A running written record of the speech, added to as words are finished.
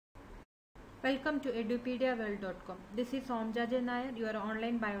Welcome to edupediaworld.com. This is Somjaja Nair, your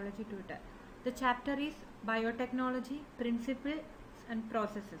online biology tutor. The chapter is Biotechnology-Principle and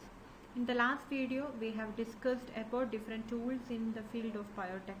Processes. In the last video, we have discussed about different tools in the field of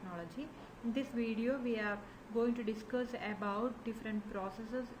biotechnology. In this video, we are going to discuss about different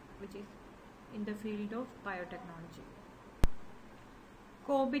processes which is in the field of biotechnology.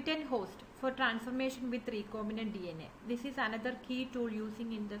 Competent host for transformation with recombinant DNA. This is another key tool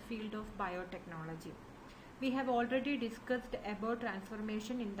using in the field of biotechnology. We have already discussed about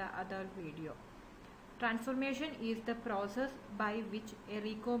transformation in the other video. Transformation is the process by which a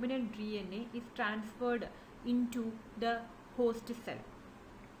recombinant DNA is transferred into the host cell.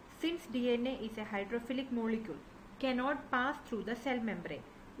 Since DNA is a hydrophilic molecule, cannot pass through the cell membrane.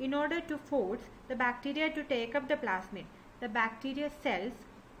 In order to force the bacteria to take up the plasmid, the bacteria cells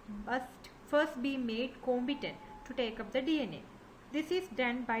must first be made competent to take up the DNA. This is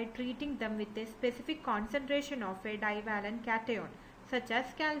done by treating them with a specific concentration of a divalent cation, such as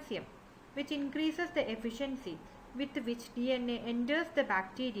calcium, which increases the efficiency with which DNA enters the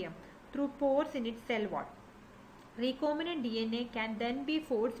bacterium through pores in its cell wall. Recombinant DNA can then be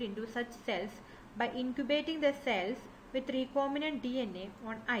forced into such cells by incubating the cells with recombinant DNA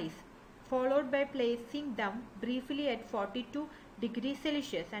on ice, followed by placing them briefly at 42 degrees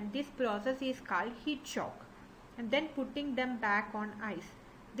Celsius, and this process is called heat shock, and then putting them back on ice.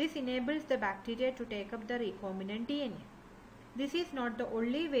 This enables the bacteria to take up the recombinant DNA. This is not the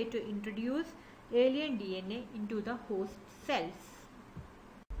only way to introduce alien DNA into the host cells.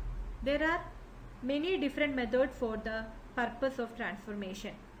 There are many different methods for the purpose of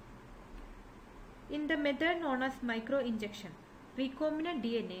transformation. In the method known as microinjection, recombinant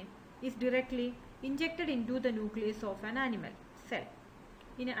DNA is directly injected into the nucleus of an animal cell.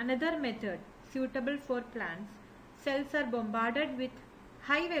 In another method suitable for plants, cells are bombarded with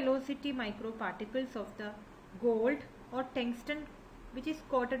high velocity microparticles of the gold or tungsten, which is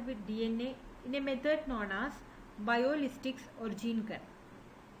coated with DNA, in a method known as biolistics or gene gun.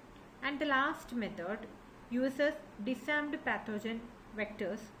 And the last method uses disarmed pathogen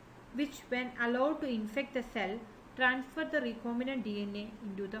vectors, which when allowed to infect the cell, transfer the recombinant DNA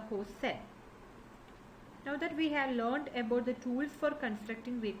into the host cell. Now that we have learned about the tools for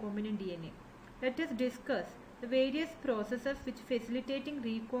constructing recombinant DNA, let us discuss the various processes which facilitating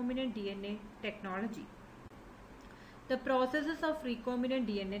recombinant DNA technology. The processes of recombinant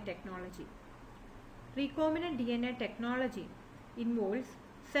DNA technology. Recombinant DNA technology involves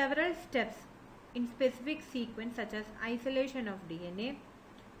several steps in specific sequence, such as isolation of DNA,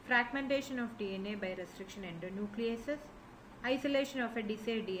 fragmentation of DNA by restriction endonucleases, isolation of a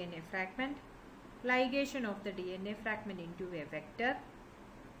desired DNA fragment, ligation of the DNA fragment into a vector,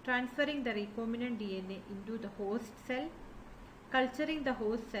 transferring the recombinant DNA into the host cell, culturing the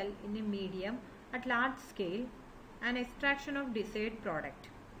host cell in a medium at large scale, and extraction of desired product.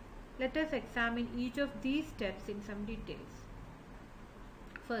 Let us examine each of these steps in some details.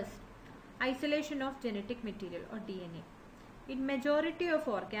 First, isolation of genetic material or DNA. In majority of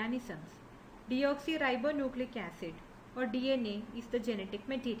organisms, deoxyribonucleic acid or DNA is the genetic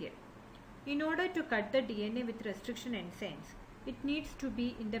material. In order to cut the DNA with restriction enzymes, it needs to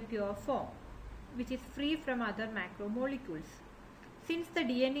be in the pure form, which is free from other macromolecules. Since the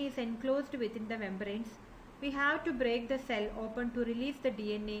DNA is enclosed within the membranes, we have to break the cell open to release the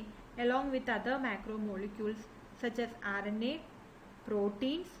DNA along with other macromolecules such as RNA,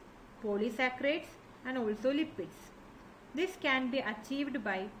 proteins, polysaccharides, and also lipids. This can be achieved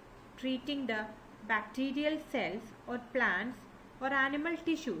by treating the bacterial cells or plants or animal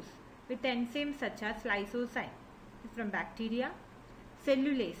tissues with enzymes such as lysozyme, which is from bacteria,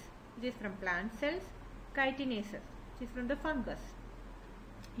 cellulase, which is from plant cells, chitinases, which is from the fungus.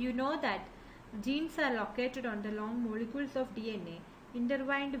 You know that genes are located on the long molecules of DNA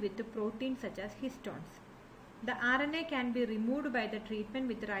intertwined with the proteins such as histones. The RNA can be removed by the treatment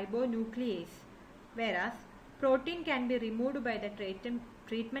with ribonuclease, whereas protein can be removed by the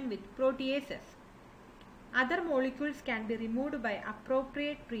treatment with proteases. Other molecules can be removed by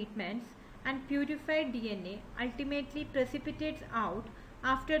appropriate treatments, and purified DNA ultimately precipitates out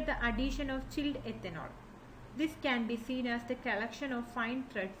after the addition of chilled ethanol. This can be seen as the collection of fine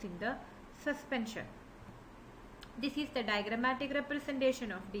threads in the suspension. This is the diagrammatic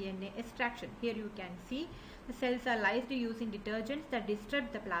representation of DNA extraction. Here you can see the cells are lysed using detergents that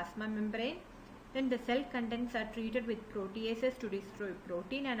disrupt the plasma membrane. Then the cell contents are treated with proteases to destroy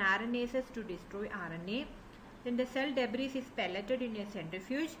protein and RNases to destroy RNA. Then the cell debris is pelleted in a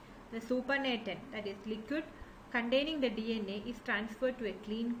centrifuge. The supernatant, that is liquid containing the DNA, is transferred to a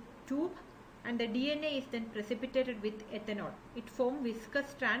clean tube and the DNA is then precipitated with ethanol. It forms viscous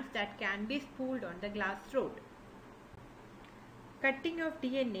strands that can be spooled on the glass rod. Cutting of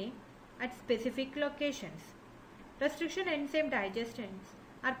DNA at specific locations. Restriction enzyme digestions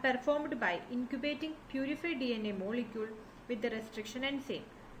are performed by incubating purified DNA molecule with the restriction enzyme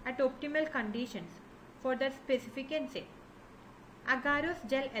at optimal conditions for that specific enzyme. Agarose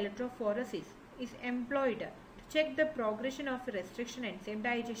gel electrophoresis is employed to check the progression of restriction enzyme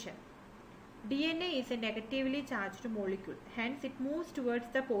digestion. DNA is a negatively charged molecule, hence it moves towards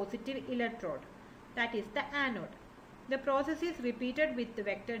the positive electrode, that is the anode. The process is repeated with the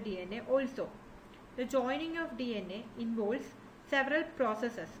vector DNA also. The joining of DNA involves several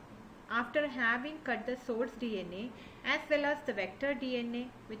processes. After having cut the source DNA as well as the vector DNA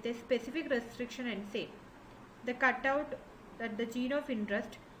with a specific restriction enzyme, the cutout at the gene of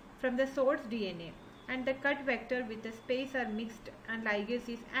interest from the source DNA and the cut vector with the space are mixed and ligase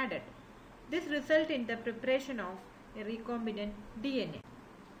is added. This results in the preparation of a recombinant DNA.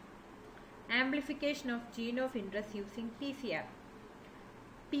 Amplification of gene of interest using PCR.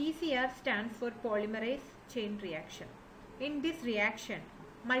 PCR stands for Polymerase Chain Reaction. In this reaction,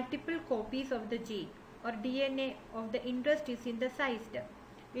 multiple copies of the gene or DNA of the interest is synthesized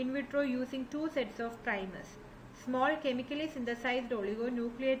in vitro using two sets of primers, small chemically synthesized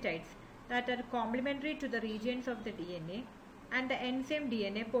oligonucleotides that are complementary to the regions of the DNA, and the enzyme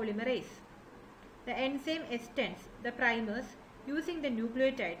DNA polymerase. The enzyme extends the primers using the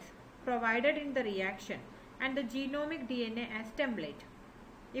nucleotides provided in the reaction and the genomic DNA as template.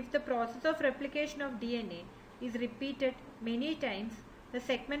 If the process of replication of DNA is repeated many times, the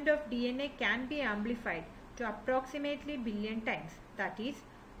segment of DNA can be amplified to approximately billion times, that is,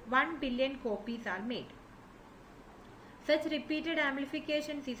 1 billion copies are made. Such repeated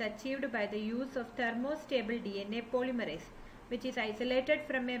amplifications is achieved by the use of thermostable DNA polymerase, which is isolated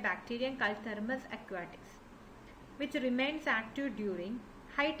from a bacterium called Thermus aquaticus, which remains active during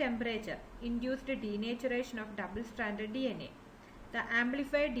high temperature induced denaturation of double-stranded DNA. The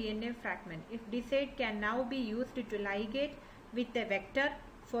amplified DNA fragment, if desired, can now be used to ligate with a vector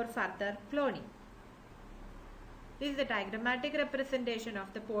for further cloning. This is the diagrammatic representation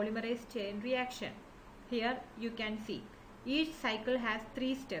of the polymerase chain reaction. Here you can see each cycle has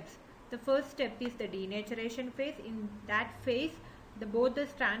 3 steps. The first step is the denaturation phase. In that phase, both the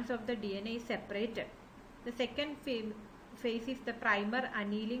strands of the DNA is separated. The second phase is the primer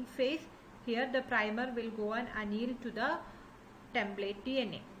annealing phase. Here the primer will go and anneal to the template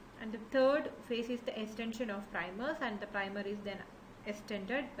DNA. And the third phase is the extension of primers, and the primer is then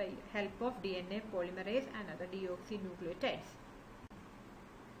extended by help of DNA polymerase and other deoxynucleotides.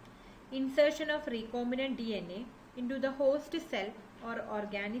 Insertion of recombinant DNA into the host cell or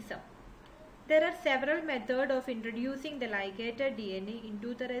organism. There are several methods of introducing the ligated DNA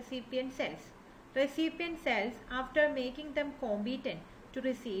into the recipient cells. Recipient cells, after making them competent to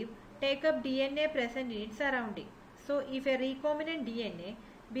receive, take up DNA present in its surrounding. So, if a recombinant DNA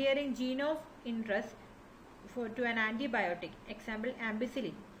bearing gene of interest to an antibiotic, example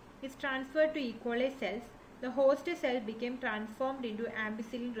ampicillin, is transferred to E. coli cells, the host cell became transformed into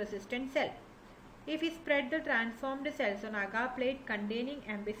ampicillin resistant cell. If we spread the transformed cells on agar plate containing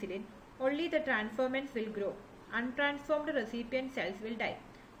ampicillin, only the transformants will grow. Untransformed recipient cells will die.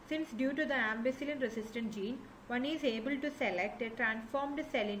 Since due to the ampicillin resistant gene, one is able to select a transformed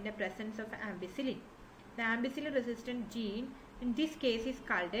cell in the presence of ampicillin. The ampicillin resistant gene in this case is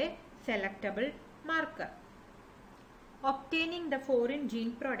called a selectable marker. Obtaining the foreign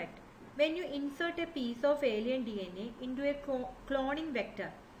gene product. When you insert a piece of alien DNA into a cloning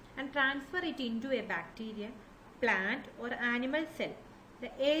vector and transfer it into a bacteria, plant or animal cell,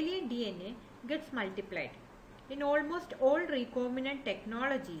 the alien DNA gets multiplied. In almost all recombinant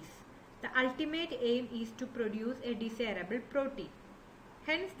technologies, the ultimate aim is to produce a desirable protein.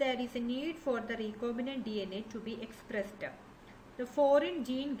 Hence, there is a need for the recombinant DNA to be expressed. The foreign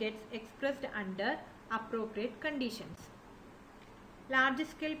gene gets expressed under appropriate conditions.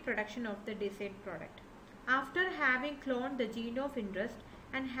 Large-scale production of the desired product. After having cloned the gene of interest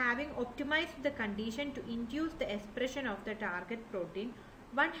and having optimized the condition to induce the expression of the target protein,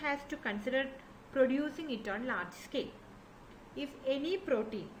 one has to consider producing it on large scale. If any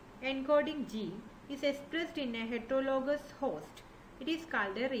protein encoding gene is expressed in a heterologous host, it is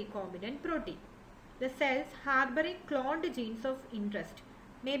called a recombinant protein. The cells harboring cloned genes of interest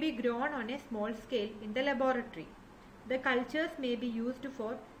may be grown on a small scale in the laboratory. The cultures may be used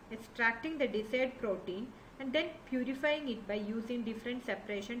for extracting the desired protein and then purifying it by using different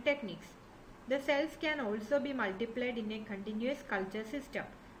separation techniques. The cells can also be multiplied in a continuous culture system,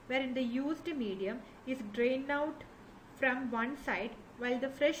 wherein the used medium is drained out from one side while the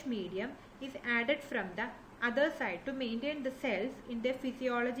fresh medium is added from the other side to maintain the cells in their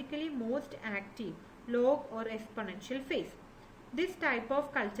physiologically most active log or exponential phase. This type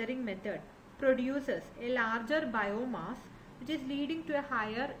of culturing method produces a larger biomass, which is leading to a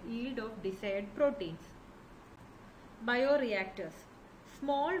higher yield of desired proteins. Bioreactors.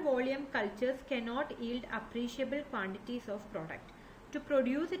 Small volume cultures cannot yield appreciable quantities of product. To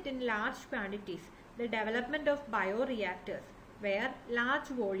produce it in large quantities, the development of bioreactors, where large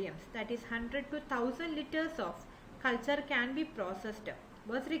volumes, that is 100 to 1000 liters of culture can be processed,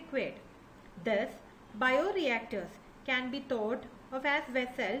 was required. Thus, bioreactors can be thought of as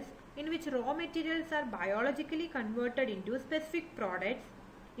vessels in which raw materials are biologically converted into specific products,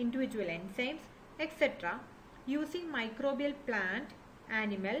 individual enzymes, etc., using microbial plant,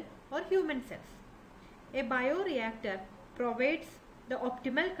 animal, or human cells. A bioreactor provides the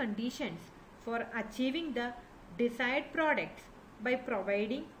optimal conditions for achieving the desired products by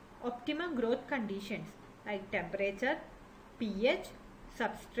providing optimum growth conditions like temperature, pH,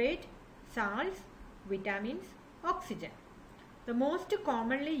 substrate, salts, vitamins, oxygen. The most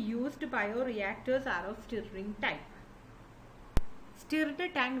commonly used bioreactors are of stirring type. Stirred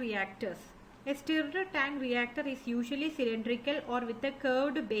tank reactors. A stirred tank reactor is usually cylindrical or with a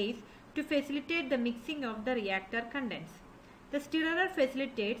curved base to facilitate the mixing of the reactor contents. The stirrer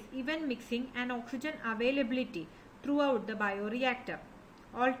facilitates even mixing and oxygen availability throughout the bioreactor.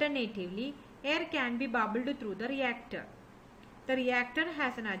 Alternatively, air can be bubbled through the reactor. The reactor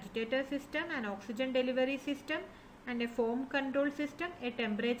has an agitator system, an oxygen delivery system, and a foam control system, a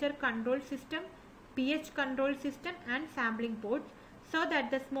temperature control system, pH control system, and sampling ports, so that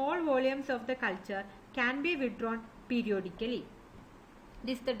the small volumes of the culture can be withdrawn periodically.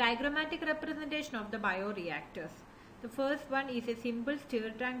 This is the diagrammatic representation of the bioreactors. The first one is a simple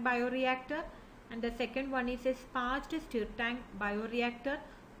stir tank bioreactor, and the second one is a spatched stir tank bioreactor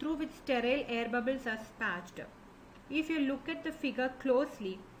through which sterile air bubbles are spatched. If you look at the figure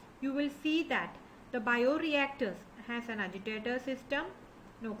closely, you will see that the bioreactors has an agitator system,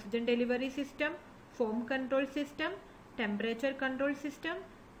 an oxygen delivery system, foam control system, temperature control system,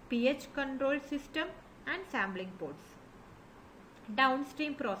 pH control system, and sampling ports.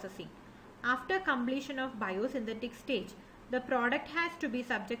 Downstream processing. After completion of biosynthetic stage, the product has to be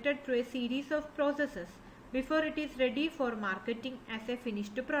subjected to a series of processes before it is ready for marketing as a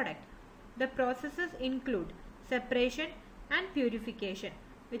finished product. The processes include separation and purification,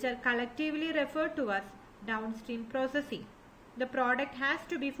 which are collectively referred to as downstream processing. The product has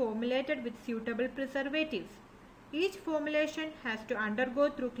to be formulated with suitable preservatives. Each formulation has to undergo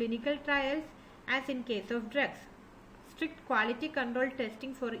through clinical trials as in case of drugs. Strict quality control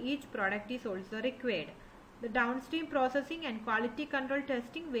testing for each product is also required. The downstream processing and quality control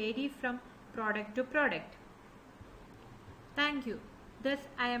testing vary from product to product. Thank you. Thus,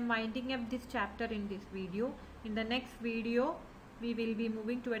 I am winding up this chapter in this video. In the next video, we will be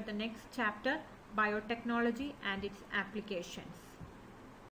moving toward the next chapter, biotechnology and its applications.